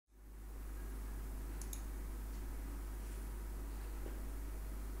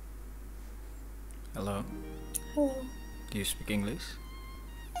Hello, Hello. do you speak English?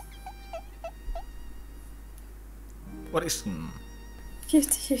 What is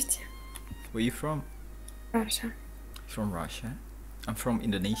 50-50. Where you from? Russia. From Russia. I'm from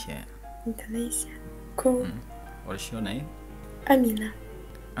Indonesia. Indonesia. Cool. What is your name? Amina.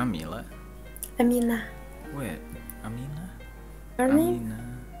 Amila. Amina. Wait, Amina? Your name?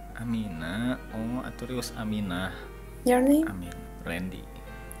 Amina. Oh, I thought it was Amina. Your name? Amin. Randy.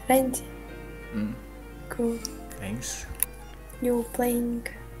 Randy. Mm, Cool. thanks. You playing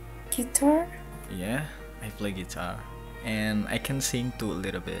guitar? Yeah, I play guitar. And I can sing too a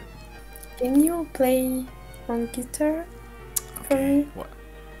little bit. Can you play on guitar for Okay, me?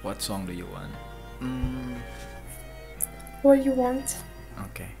 what song do you want? What you want?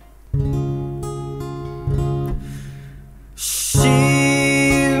 Okay. She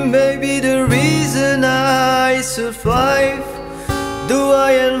may be the reason I survive. Do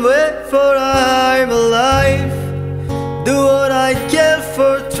I and wait for I'm alive. Do what I can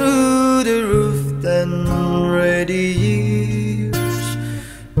for through the roof then ready years.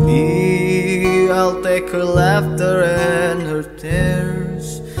 I'll take her laughter and her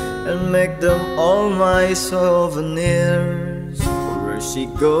tears and make them all my souvenirs. Where she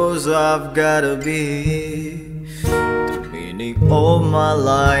goes I've gotta be. The meaning of my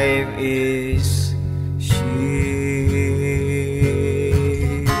life is she.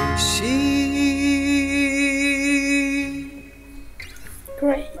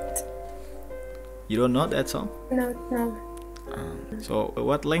 Great. You don't know that song? No. So,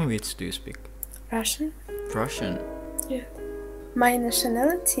 what language do you speak? Russian? Russian. Yeah. My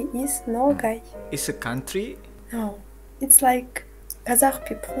nationality is Nogay. It's a country? No. It's like Kazakh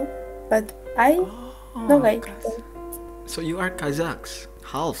people. But I Nogay people. So you are Kazakhs?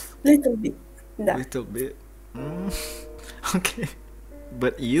 Half? Little bit. Да. Little bit. Okay.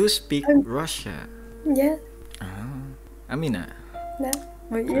 But you speak Russia. Yeah. Amina, Да.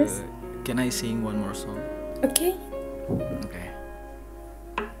 But yes. can I sing one more song? Okay. Okay.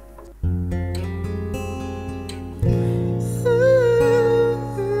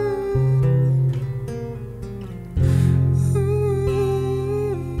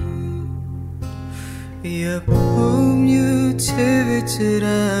 Я помню тебя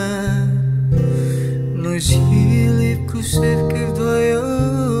вчера, мы жили в кушетке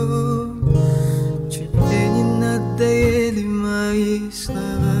вдвоем. Чуть ли не надоели мои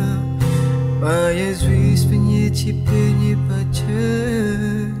слова. Моя жизнь мне теперь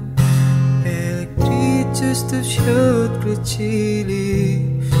нипочем. Электричество в счет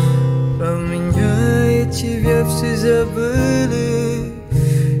включили. Про меня и тебя все забыли.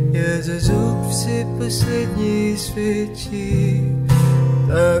 Я зажег все последние свечи.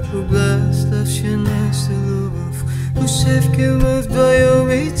 Так угасла наша любовь. В кушетке мы вдвоем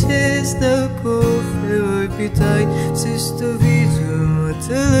и честно кофе выпитай. Все, что видим,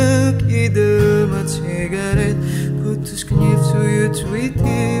 это лук и дым от сигарет. Потускнев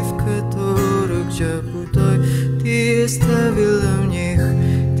цветы, в которых я путай. Ты оставила мне их,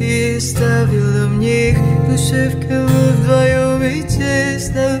 ты оставила мне их. В кушетке мы вдвоем и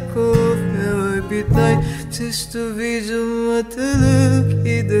честно кофе выпитай. Все, что видим, это лук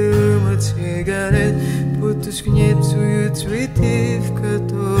и дым от сигарет. Потускнет цветы, в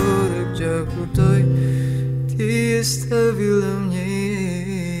которых я путай. Ты оставила мне их.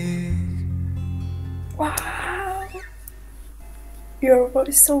 Wow. Your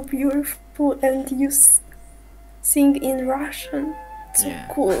voice so beautiful and you sing in Russian. So Yeah.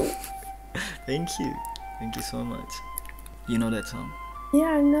 cool. Thank you. Thank you so much. You know that song?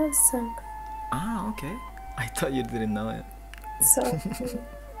 Yeah, I know the song. Ah, okay. I thought you didn't know it. So cool.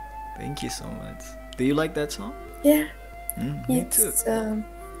 Thank you so much. Do you like that song? Yeah, Me too. it's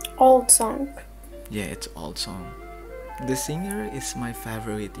old song. Yeah, it's old song. The singer is my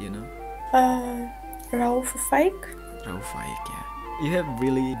favorite, you know? Rauf Fike. Rauf Faik, yeah. You have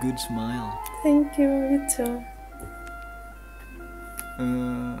really good smile. Thank you, you too.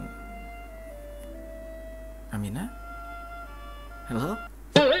 Amina? Hello?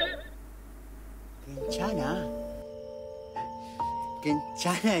 괜찮아.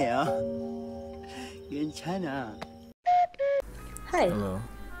 괜찮아요. 괜찮아. Hi, Hello.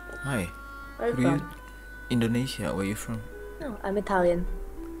 Hi. where are Who you are you? from? Indonesia. Where are you from? No, I'm Italian.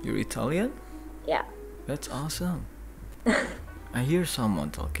 You're Italian? Yeah. That's awesome. I hear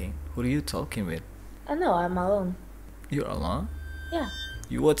someone talking. Who are you talking with? No, I'm alone. You're alone? Yeah.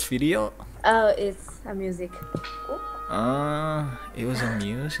 You watch video? Oh, it's a music. It was a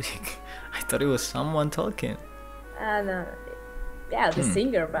music. I thought it was someone talking. No. Yeah, the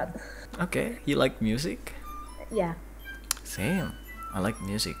singer, but Okay, you like music? yeah. Same. I like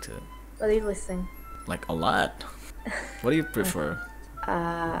music too. What do you listen? Like a lot. What do you prefer?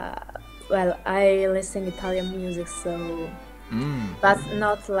 Well, I listen Italian music, so but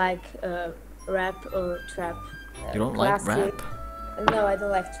not like rap or trap. You don't like classic- rap? No, I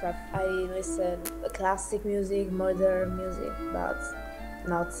don't like trap. I listen classic music, modern music, but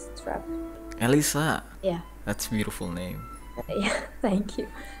not trap. Elisa. Yeah, That's a beautiful name. yeah. Thank you.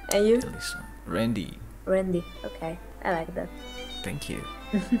 And you, Elisa. Randy. Randy? Okay, I like that. Thank you.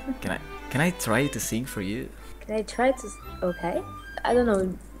 Can I try to sing for you? Can I try to? Okay. I don't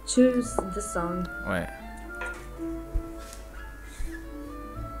know. Choose the song. Ouais.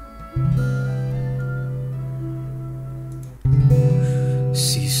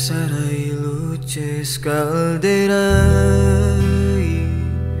 Si sarai luces calderai,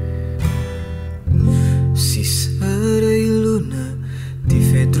 si sarai luna ti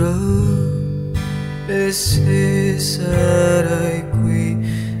vedrò, e se sarai qui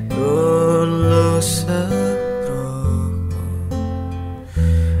non lo saprò,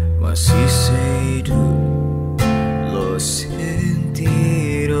 ma se sei tu lo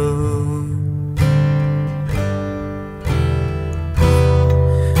sentirò.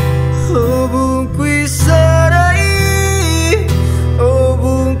 Ovunque sarai,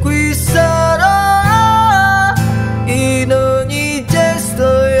 ovunque sarò, in ogni gesto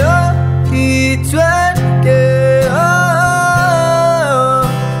io ti cercherò.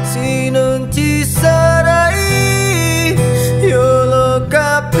 Se non ci sarai, io lo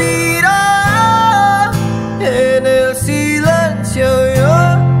capirò, e nel silenzio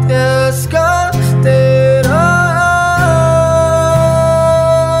io ti ascolterò.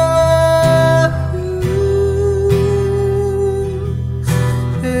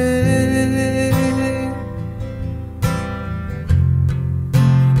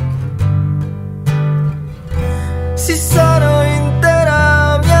 Si sarò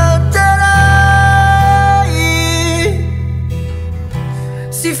intera mi atterai,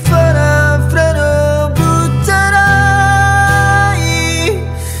 si farà freddo butterai,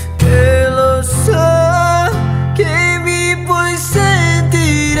 e lo so che mi puoi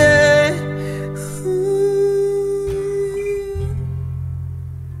sentire.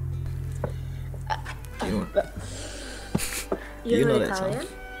 You know that Italian? song?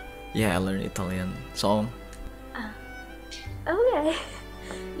 Yeah, I learned Italian song. Okay.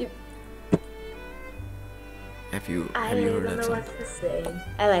 Have you I heard don't that know song? what to say.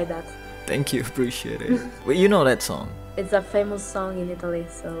 I like that. Thank you, appreciate it. Wait, you know that song? It's a famous song in Italy,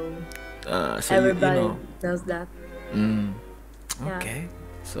 so So everybody you know. knows that. Yeah. Okay.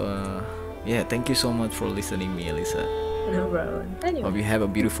 So yeah, thank you so much for listening me, Elisa. No problem. Hope Anyway, you have a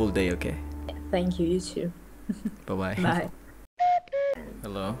beautiful day, okay? thank you. You too. Bye-bye. Bye.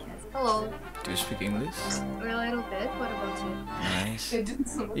 Hello. Hello. Do you speak English? A little bit. What about you? Nice.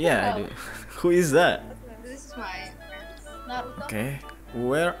 Yeah, I do. Who is that? This is my friends. Naruto. Okay.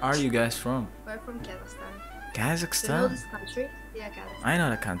 Where are you guys from? We're from Kazakhstan. Do you know Kazakhstan? this country? Yeah, Kazakhstan. I know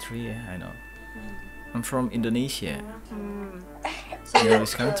the country, yeah, I know. I'm from Indonesia. So You know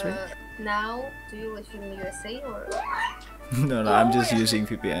this country? Now, do you live in the USA or? No, I'm just using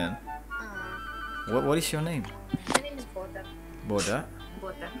VPN. Uh, What is your name? my name is Bota. Boda?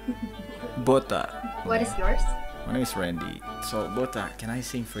 Bota. Bota. What is yours? My name is Randy. So Bota, can I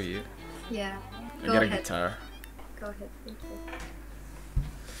sing for you? Yeah. I Go got a ahead. guitar. Go ahead. Thank you.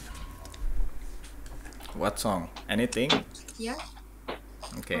 What song? Anything? Yeah.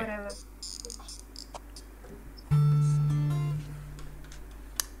 Okay. Whatever.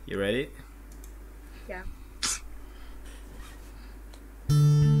 You ready? Yeah.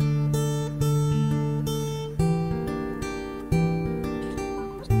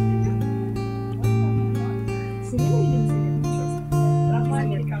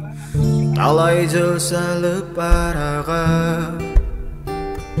 Talai jasa leparaga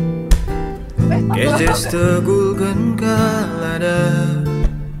Kejes tegulkan kalada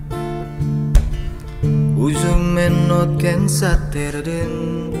Ujung menotken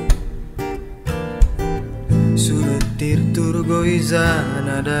saterden Surutir turgoi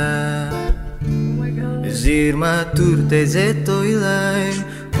zanada Zirma turte zetoilain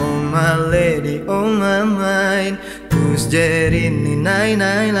Oh my lady, oh my mind Who's jerini nai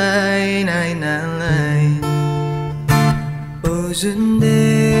nai lai nai nai lai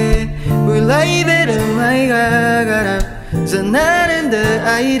Ozunde Ulai beda mai gagarap Zanarende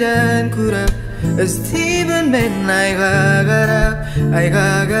aidan kurap Steven ben ai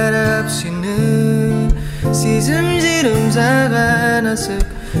gagarap sinu Sizim zirum zaganasık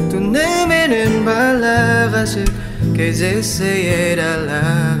Tunnemenen balagaşık Gezese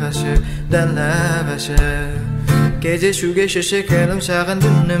dalagasık dalagasık Gece şu geçe şekerim şakan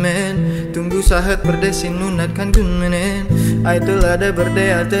dünnemen Tunggu saat berdesin nunatkan gunmenen Aitulada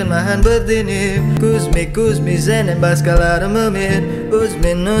berdea mahan berdini Kuzmi zanem baskalarım ömen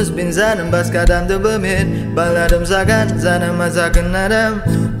Uzmin zanem baskadam da bemen Baladım zagan zanem azakın adam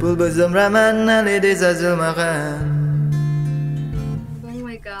Pul bezem raman nalede zazil makan. Oh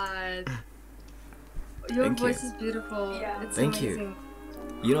my god. Your Thank you. voice is beautiful. Yeah. It's Thank you. amazing.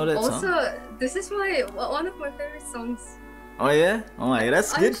 You know that Also, song? this is one of my favorite songs. Oh yeah? Oh my,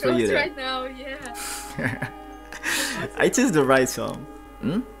 that's I'm good for you shocked then. right now, yeah. I chose the right song.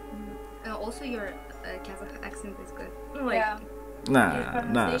 Hmm? Also, your Kazakh accent is good. Yeah.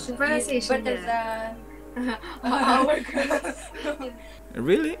 Nah. Pronunciation, better yeah. than our girls.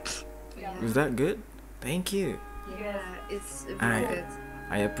 Really? Yeah. Is that good? Thank you. Yeah, it's I- very good.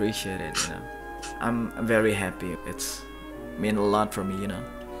 I appreciate it, you know. I'm very happy. It's mean a lot for me, you know.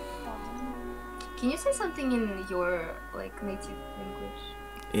 Can you say something in your like native language?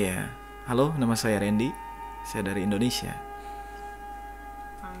 Iya. Halo, nama saya Randy. Saya dari Indonesia.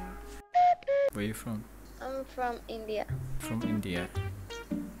 Where you from? I'm from India. From India.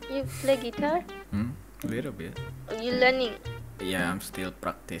 You play guitar? A little bit. You learning? Yeah, I'm still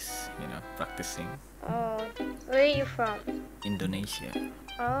practicing. Oh, where are you from? Indonesia.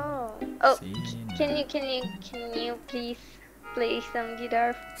 Oh, oh. See, Can you please play some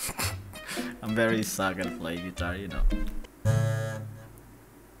guitar? I'm very suck at play guitar, you know.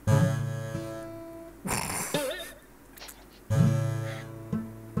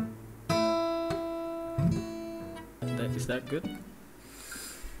 Is that good?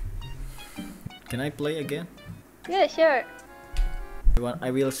 Can I play again? Yeah, sure. I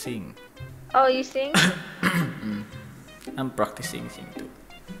will sing. Oh, you sing? I'm practicing sing too.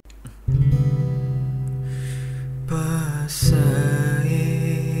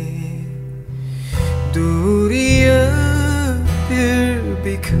 दूरियां फिर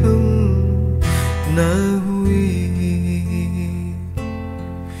भी कम न हुई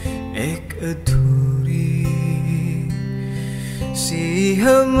एक अधूरी सी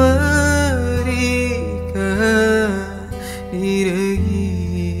हमारी कहानी रही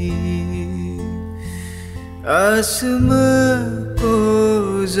आसमां को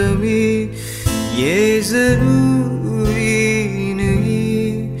ज़मीं ये ज़रूरी नहीं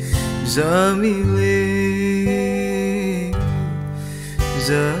ज़मीले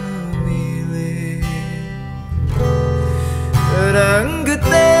रंग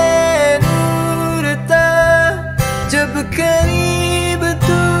उड़ता जब करीब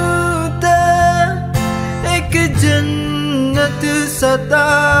तू था एक जन्नत सता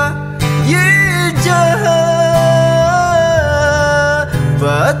ये जहां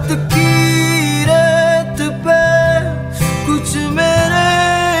बात की रात पे कुछ मेरे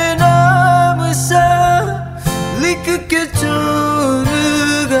नाम सा लिख के छोड़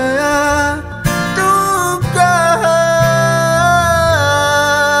गया तू कहाँ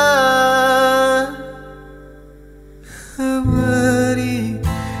हमारी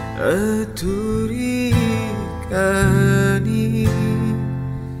अधूरी कहानी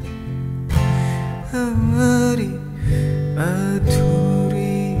हमारी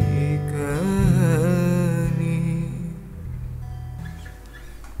अधूरी कहानी.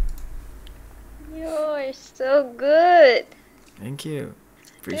 You're so good. Thank you. You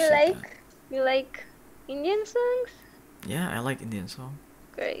Appreciate that. like Indian songs? Yeah, I like Indian song.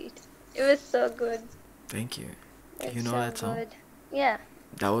 Great. It was so good. Thank you. It's You know so that song? good. Yeah.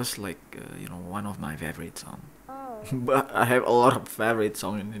 That was like one of my favorite song. Oh. But I have a lot of favorite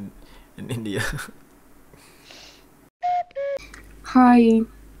song in India. Hi,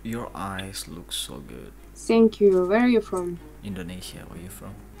 Your eyes look so good. thank you. Where are you from? Indonesia, where you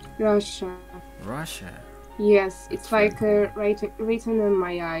from? Russia. Russia. Yes, it's That's like written on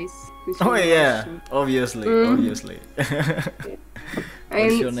my eyes. This Oh is yeah, Russian. obviously, Mm. obviously.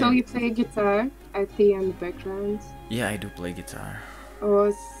 And your so name? you play guitar at the end background. Yeah, I do play guitar. Oh,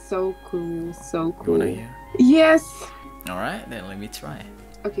 so cool, so You cool. wanna hear? Yes. All right, then let me try.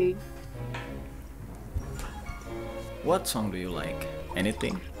 Okay. What song do you like?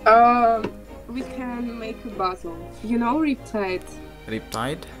 Anything? We can make a battle. You know Riptide?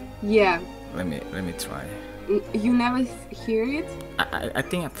 Riptide? Yeah. Let me try. You never hear it? I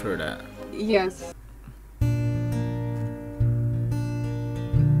think I've heard that. Yes.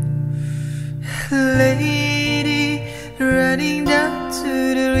 Lady running down to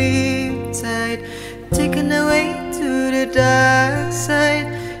the riptide, taken away to the dark side.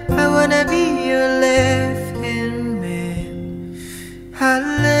 I wanna be your left-hand man. I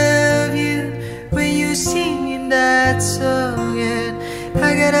love you when you sing that song, and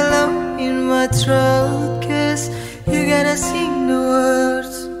I got a lump in my throat 'cause You gotta sing the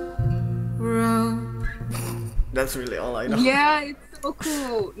words wrong. That's really all I know. Yeah, it's so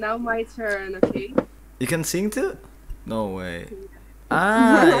cool. Now my turn, okay? You can sing too? No way.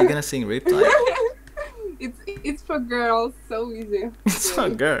 Ah, you're gonna sing Riptide? It's for girls, so easy. It's for a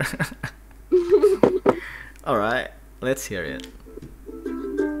girl. Alright, let's hear it.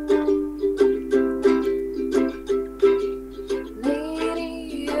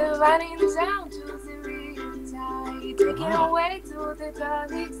 Lady, running down to the riptide, taking away to the dark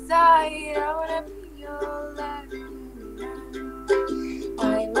side. I wanna be your life.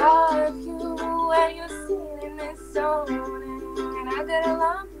 I love you when you're singing this song, and I got a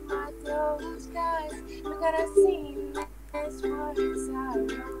lump in my throat, guys. We gotta sing this part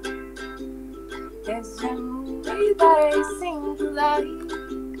inside. There's a movie that I sing like.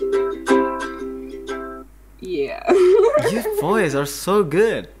 Yeah. Your voice are so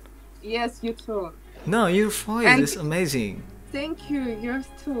good. Yes, you too. No, your voice And- is amazing. Thank you. Yours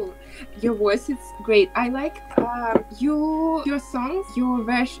too. Your voice is great. I like your songs. Your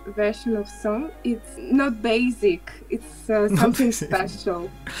version of song. It's not basic. It's something basic. special.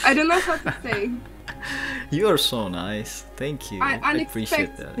 I don't know how to say. You are so nice. Thank you. I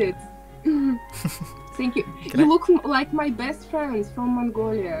appreciate that. Unexpected. Thank you. Can You I- look like my best friends from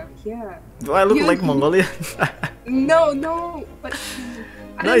Mongolia. Yeah. Do I look You- like Mongolian? No, but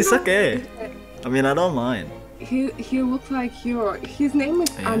I No, don't it's know. okay. I mean, I don't mind. He looked like your. His name is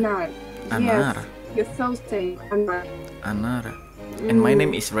Yeah. Anar. Anar. Yes. You're so safe, Anar. Anara. And my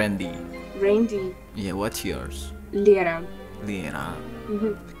name is Randy. Randy. Yeah, what's yours? Lera. Lera.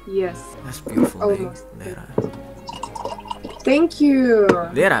 Yes. That's beautiful name. Almost. Lera. Thank you.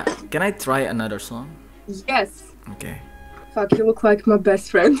 Lera, can I try another song? Yes. Okay. Fuck, you look like my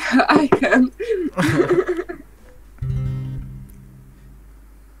best friend. I can.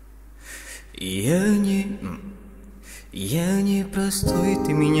 Я непростой,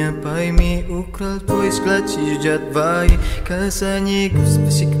 ты меня пойми. Украл твой взгляд, ждет твои касания губ,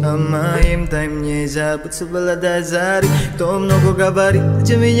 спасибо моим. Дай мне забыться до зари. Кто много говорит,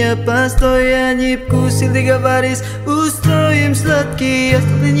 за меня постой. Я не вкусил, ты говоришь. Устроим сладкий,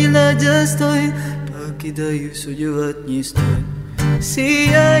 оставлю не на застой. Покидаю, судевать не стоит.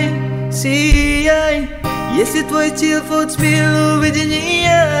 Сияй, сияй. Если твой телефон смел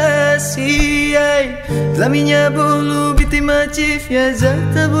увидение, сияй. Для меня был убитый мотив. Я за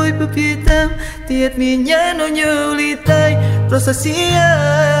тобой по пятам. Ты от меня, но не улетай. Просто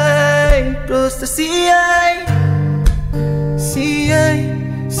сияй, просто сияй.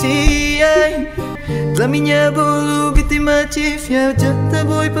 Сияй, сияй. Для меня был убитый мотив. Я за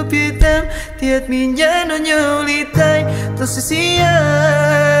тобой по пятам. Ты от меня, но не улетай. Просто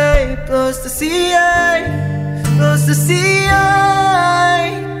сияй, просто сияй. Просто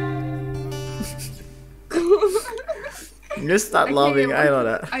сияй. You start Okay, laughing, I know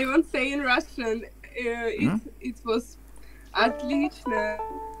that. I won't say in Russian. It was отлично.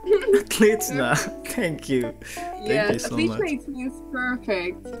 Отлично. Thank you. Yeah, Thank you so отлично, much. it means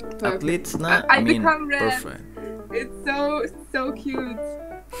perfect. Отлично, I I mean become red. perfect. It's so cute.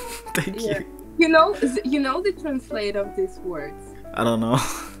 Thank Yeah. you. You know the translate of these words. I don't know,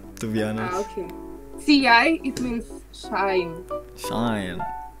 to be honest. Okay. Ci, it means shine. Shine.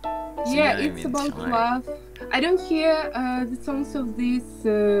 Yeah, Ci it's means about shine. love. I don't hear the songs of this.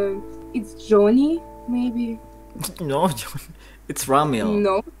 It's Johnny, maybe. No, John. It's Ramil.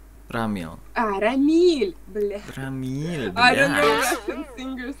 No. Ramil. Ah, Ramil. Bля. Ramil. I don't know yes. Russian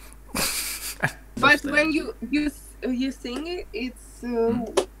singers. But when you sing it, it's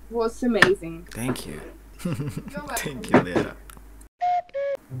was amazing. Thank you. You're welcome. Thank you, Lera.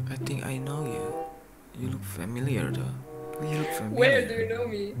 I think I know you. You look familiar though. You look familiar. Where do you know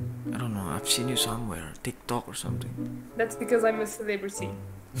me? I don't know. I've seen you somewhere. TikTok or something. That's because I'm a celebrity.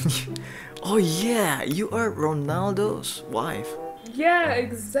 Oh yeah, you are Ronaldo's wife. Yeah,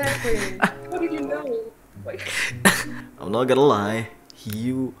 exactly. How did you know? Like, I'm not gonna lie.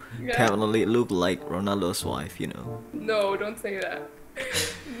 You Yeah. definitely look like Ronaldo's wife, you know. no, don't say that.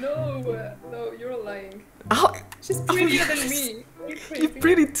 No, no, you're lying. Oh, She's prettier than me. You're crazy. you're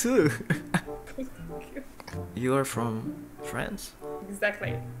pretty too. Thank you. You are from France?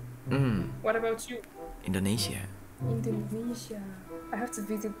 Exactly. What about you? Indonesia. Indonesia. I have to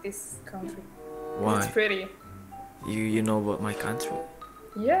visit this country. Why? It's pretty. You know about my country?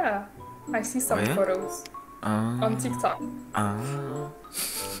 Yeah, I see some Oh, yeah? photos on TikTok.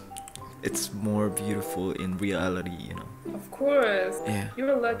 It's more beautiful in reality, you know. Of course. Yeah.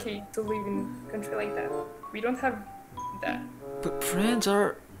 You're lucky to live in a country like that. We don't have that. But France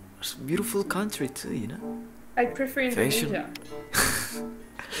are a beautiful country too, you know. I prefer Fashion. Indonesia.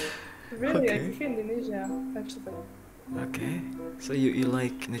 Really, I Okay. prefer Indonesia, actually. Okay. So you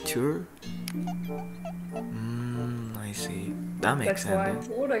like nature? I see. That makes That's why. sense.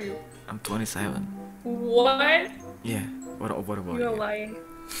 Then. What are you? I'm 27. What? Yeah. What about You're you? lying.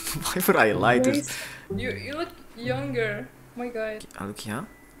 Why would I lie to? Wait, you look younger. Oh my god. I look young?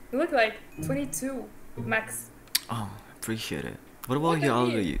 You look like 22 max. Oh, appreciate it. What about Look you? at How old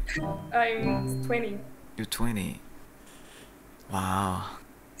me. are you? I'm 20. You're 20. Wow.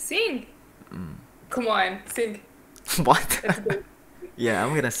 Sing. Come on, sing. What? Let's go. Yeah,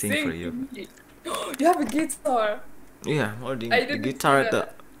 I'm gonna sing Sing for you. to me. You have a guitar. Yeah, I'm holding I the didn't guitar see at the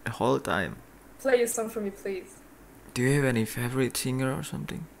that. whole time. Play a song for me, please. Do you have any favorite singer or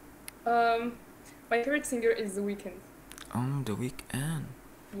something? My favorite singer is The Weeknd. The Weeknd.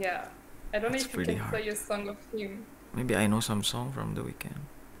 Yeah. I don't know That's if you pretty can hard. play a song of him. Maybe I know some song from The Weeknd.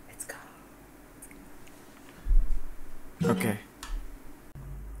 Let's go. Okay.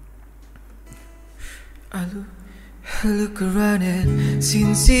 I look around and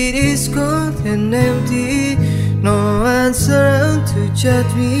since it is cold and empty, no one's around to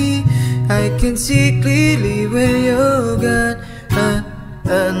judge me. I can see clearly where you're gone.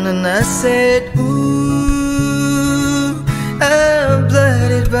 And I said, ooh, I'm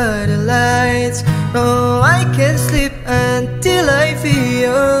blinded by the lights. No, I can't sleep until I feel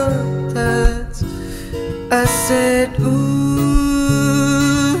your touch. I said,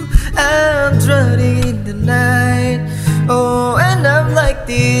 ooh, I'm drowning in the night. Oh, and I'm like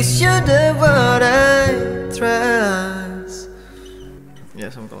this, you're the one I trust. Yeah,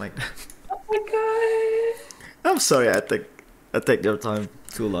 something like that. Oh my god. I'm sorry, I take your time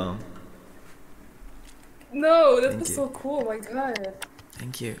too long. No, that Thank was you. so cool. Oh my god.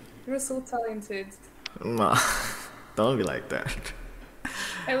 Thank you. You're so talented. No, don't be like that.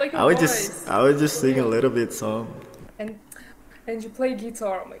 I like your I would voice. just sing a little bit song. And you play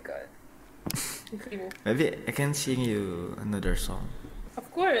guitar. Oh my god. Incredible. Maybe I can sing you another song.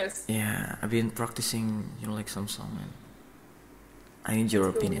 Of course. Yeah, I've been practicing, like some song, and I need your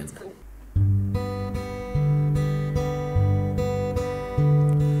Let's go, opinion. let's go.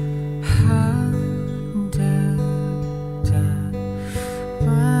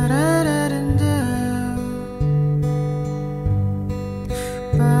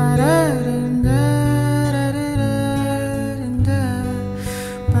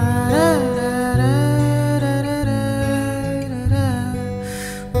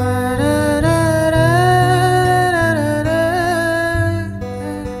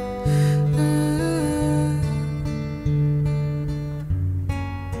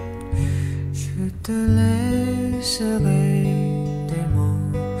 Je te laisserai des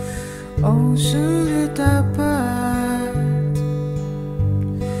mots en dessous de ta patte,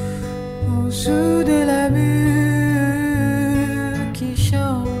 en dessous de la mur qui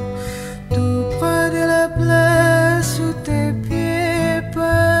chante, tout près de la place où tes pieds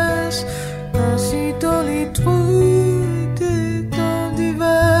passent, ainsi dans les trous de ton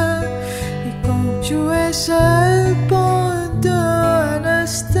divan. Et quand tu es seul pendant un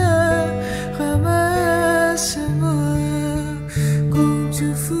instant, ramasse-moi comme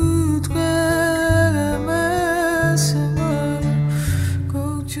tu voudrais, ramasse-moi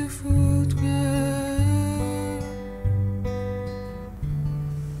comme tu voudrais.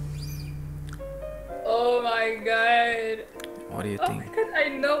 Oh my god. What do you Oh think? my god,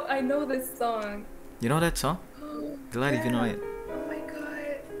 I know this song. You know that song? Glad if you know it. Oh my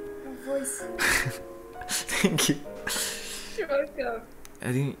god. Your voice. Thank you. You're welcome.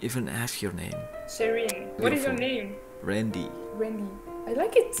 I didn't even ask your name. Shireen. What is your Beautiful. name? Randy. Wendy. I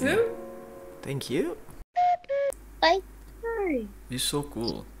like it too. Thank you. Hi. You're so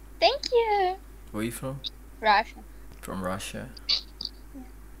cool. Thank you. Where are you from? Russia. From Russia.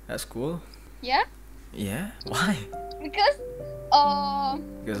 That's cool. Yeah? Yeah? Why? Because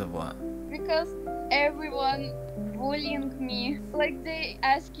Because of what? because everyone bullying me. Like they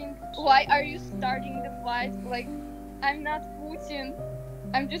asking why are you starting the fight? Like I'm not Putin.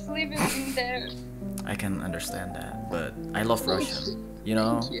 I'm just living in there. I can understand that, but I love Russia. You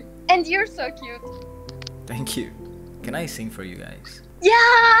know? Thank you. And you're so cute. Thank you. Can I sing for you guys?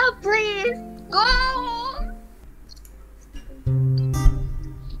 Yeah, please go.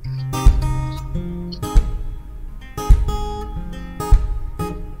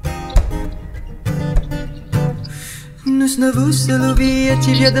 Но снова целуя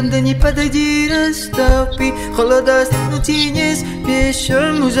рядом, да не подойди, растопи. Холодость внутри есть,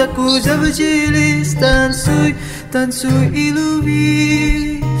 вечер музыку заводились. Танцуй, танцуй и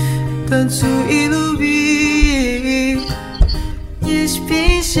люби, танцуй и люби. Есть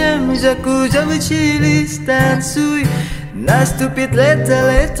песня, музыку заводились. Танцуй, stupid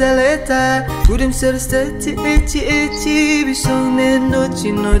leta Couldn't serstati eci Bisogna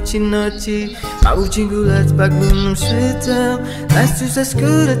noci Mau cinggulat pag minum svetam Nas susah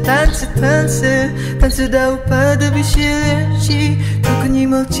skura tanse Dau pada bisileci Только не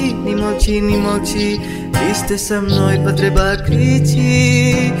молчи Ты со мной потреба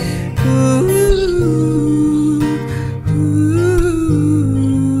кричи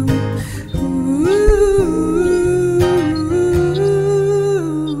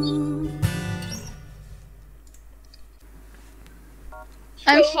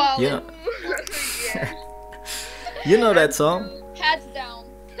I'm falling. Yeah. You know that song? Heads down.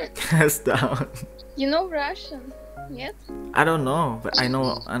 Hands down. You know Russian? Yet? I don't know, but I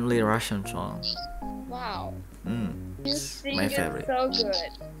know only Russian song. Wow. Mm. You It's sing my it favorite. so good.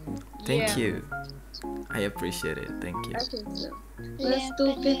 Thank Yeah. you. I appreciate it. Thank you.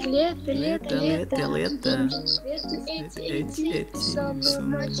 Наступит лето, лето, лето, Лето. эти,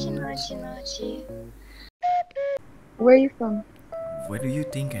 ночи. Where are you from? Where do you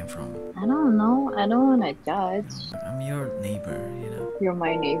think I'm from? I don't know. I don't want to judge. I'm your neighbor, you know. You're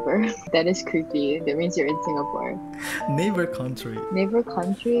my neighbor. That is creepy. That means you're in Singapore. Neighbor country. Neighbor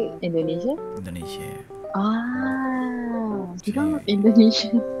country, Indonesia? Indonesia. Ah, you don't know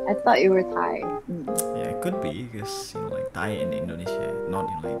Indonesian? I thought you were Thai. Yeah, it could be because like Thai and Indonesia, not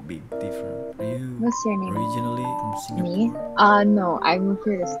in like big different. Are you What's your name? originally from Singapore? Me? No, I moved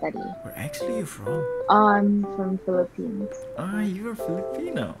here to study. Where actually you from? I'm from Philippines. Ah, you're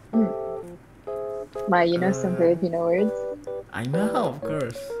Filipino. You know some Filipino words? I know, of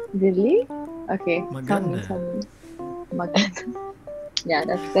course. Really? Okay. Maganda. Tell me. Maganda. Yeah,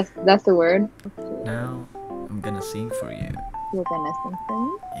 that's the word. Now I'm gonna sing for you. You're gonna sing for me?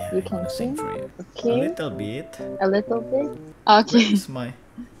 Yeah, You I'm can gonna sing sing? for you. Okay. A little bit. A little bit? Okay. Where is my?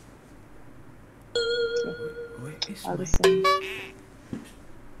 Where is I'll my? just sing.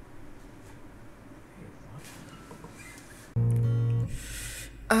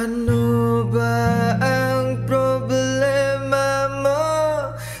 Ano ba ang problema mo?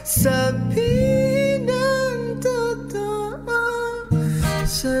 Sabihin ang totoo.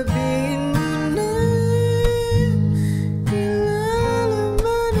 Sabihin mo na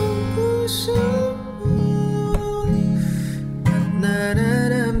ilalaman ang puso mo. At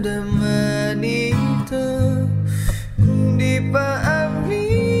nararamdaman ito kung di pa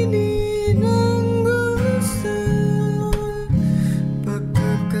aminin ang gusto.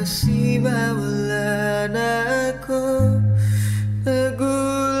 Kasi mawala na ako.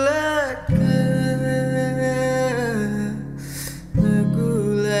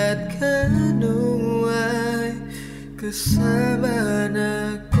 Nagulat ka nung ay kasama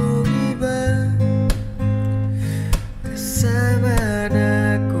na kong iba. Kasama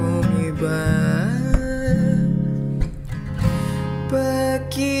na kong iba.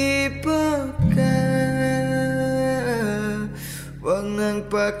 Pakipot ka, wag nang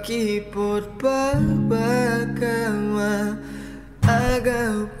pakipot pa. Baka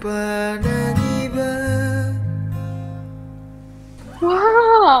maagaw pa ng iba.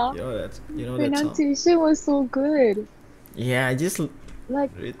 Wow! You know that song? Pronunciation was so good. Yeah, I just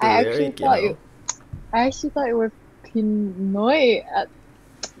Like, read the I actually lyric, thought you know. I actually thought you were Pinoy.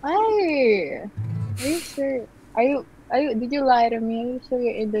 Ay, are you sure? Are you? Did you lie to me? Are you sure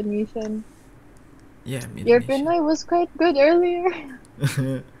you're Indonesian? Yeah, I'm Your Indonesian. Pinoy was quite good earlier.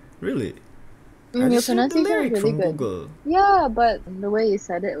 Really? I Your just read the pronunciation lyric was really from good. Google. Yeah, but the way you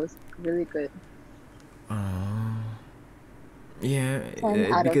said it was really good. Yeah, 10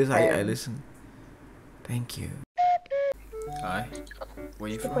 out of because I 10. listen. Thank you. Hi,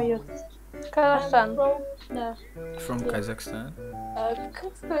 where you from? Казахстан. Да. From Kazakhstan. Как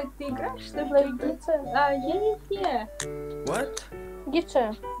сказать, ты играешь, что ли, гитар? Я. What?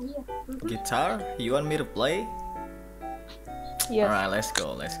 Гитар. Guitar? You want me to play? Yes. Alright, let's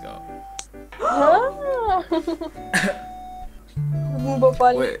go. Мы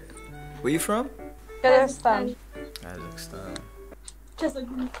попали. Where you from? Казахстан. Kazakhstan. Сейчас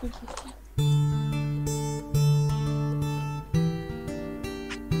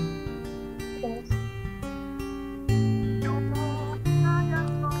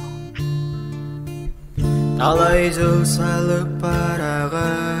Talay jıl salып paraga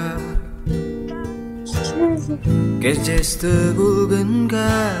Кездесті күлгін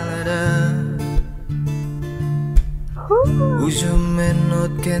қалада Ұжыммен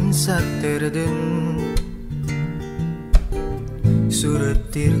өткен сәттердің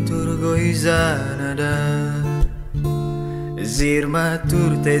Суреттер тұр көйзанада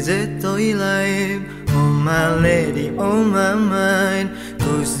 24 тойлайым Oh my lady, oh my mind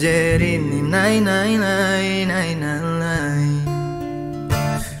Көздеріне най-най-най, най-най-най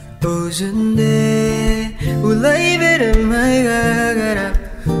Ozunde ulay beram ay gagarap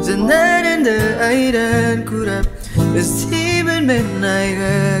Zananan da ay dan kurap Estimen men ay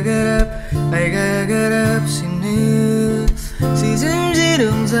gagarap Sinu Si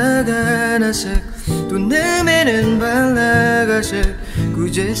zimzirung zaganasak Tunnemenen balagasak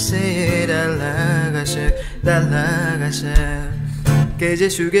Kujese dalagasak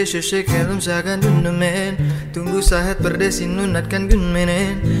Keje suge sheshek helum sagan dunemen Tunggu saat berdesin nunatkan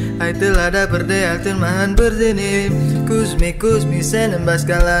gunmenen Ay telada berde alten mahan berdenim Kuzmi sen embas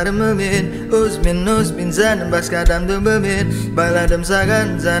kalar memen Uzmin zan embas kadam dobemen Baladam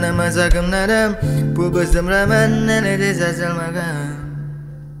sagan zana mazagam nadam Pubes dem raman nene zazal magam.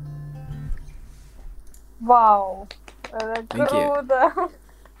 Вау. Это Thank you. круто.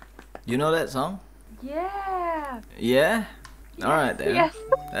 You know that song? Yeah. Yeah? Alright then. Yes.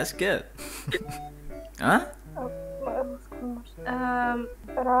 That's good. Huh?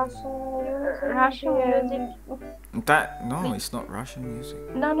 Russian music. No, it's not Russian music.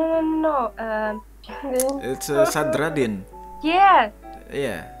 No. It's Sadradin. Yeah.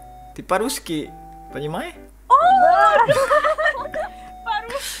 Yeah. Ты по-русски понимаешь?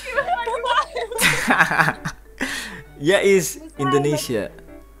 По-русски понимаю. Я из Indonesia.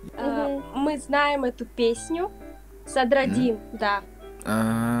 Мы знаем эту песню. Садрадим, да.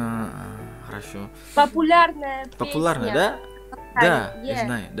 Хорошо. Популярная песня. Популярная, да? Да, я Yeah.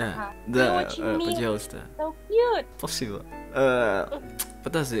 знаю, да. Ага. Да, Ты очень милый. пожалуйста. So cute. Спасибо.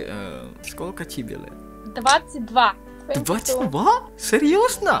 Подожди, сколько тебе лет? 22. 22?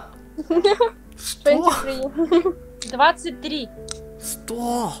 Серьезно? 100? 23.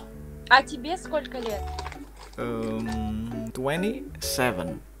 100? А тебе сколько лет?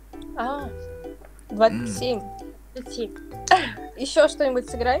 27. 27. 27. Еще что-нибудь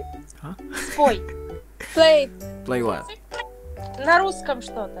сыграй? А? Спой. Play. Play what? На русском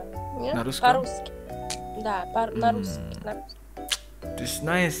что-то. Нет? На русском? По-русски. Да, на русский. На русский. Ты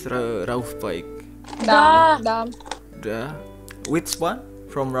знаешь Rauf Paik? Да. Да. Which one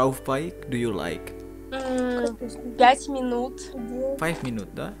from Rauf Paik do you like? 5 минут. 5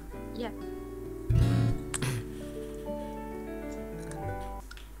 минут, да? Yeah.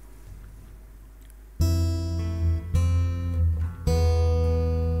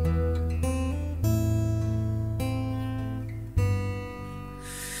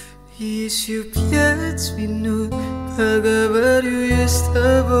 Еще 5 минут поговорю я с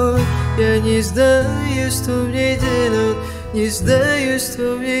тобой. Я не знаю, что мне делать, не знаю,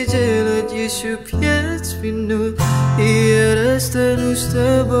 что мне делать. Еще 5 минут и я расстанусь с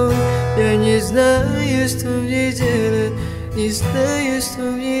тобой. Я не знаю, что мне делать, не знаю, что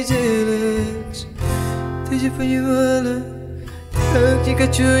мне делать. Ты же понимала, как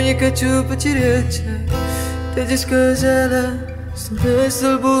не хочу потерять тебя. Ты же сказала, что нас с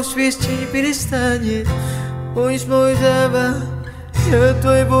тобой свести не перестанет. Помнишь мой слова, я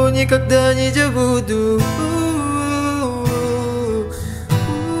твоего никогда не забуду.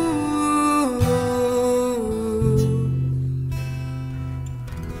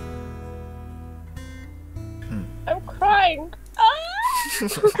 I'm crying.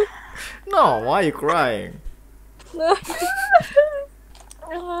 No, why are you crying?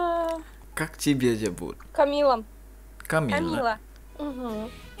 Как тебя зовут? Камила. Камила. Угу.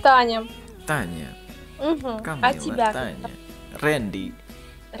 Таня. Таня. Угу. Камила, А тебя? Таня. Рэнди.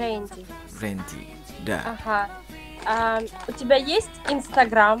 Рэнди. Рэнди, да. Ага. У тебя есть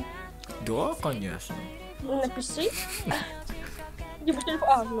Инстаграм? Да, конечно. Напиши.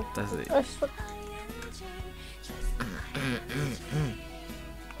 Ну. Подожди.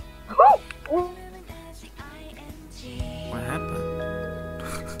 What happened?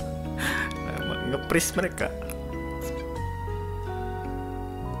 Nge-freeze mereka.